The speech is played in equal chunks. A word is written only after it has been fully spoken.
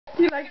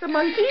You like the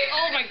monkey?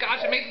 Oh my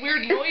gosh, it makes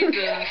weird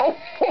noises. Oh,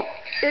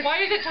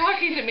 why is it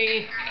talking to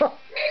me? I'm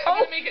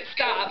gonna make it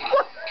stop.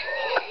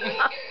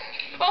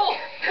 Oh,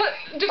 what?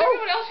 Does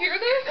everyone else hear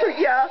this?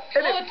 Yeah.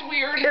 It's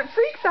weird. It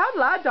freaks out a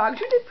lot of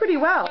dogs. You did pretty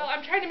well. Well,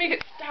 I'm trying to make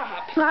it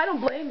stop. I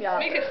don't blame you.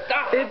 Make it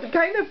stop. It's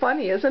kind of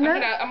funny, isn't it?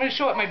 I'm gonna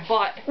show it my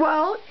butt.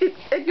 Well,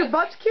 your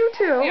butt's cute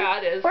too.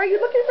 Yeah, it is. Or are you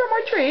looking for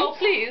more treats? Oh,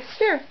 please.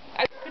 Here.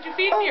 Could you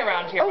feed me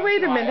around here? Oh,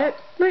 wait a minute.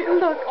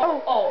 Look.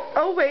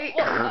 Oh, wait.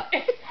 Well,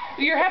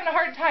 you're having a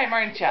hard time,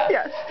 aren't you?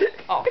 Yes.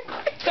 Oh.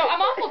 So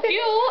I'm awful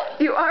cute.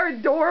 You are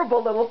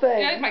adorable little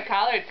thing. Yeah, my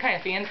collar is kind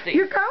of fancy.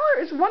 Your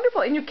collar is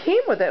wonderful, and you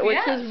came with it, which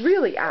is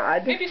really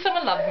odd. Maybe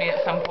someone loved me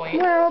at some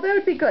point. Well, that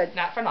would be good.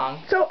 Not for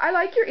long. So I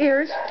like your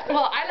ears.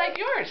 Well, I like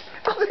yours.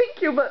 Oh,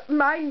 thank you, but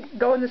mine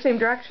go in the same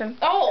direction.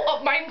 Oh,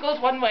 mine goes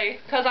one way,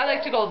 because I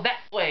like to go that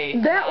way.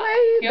 That way?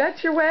 Yep.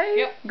 That's your way?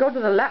 Yep. Go to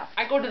the left.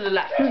 I go to the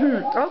left.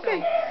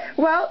 Okay.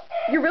 Well,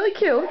 you're really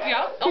cute.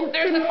 Yeah. Oh,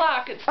 there's the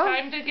clock. It's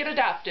time to get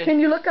adopted. Can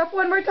you look up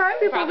one more time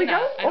before Probably we go?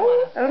 not.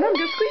 I don't know.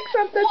 Just squeak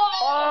something.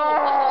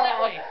 Whoa!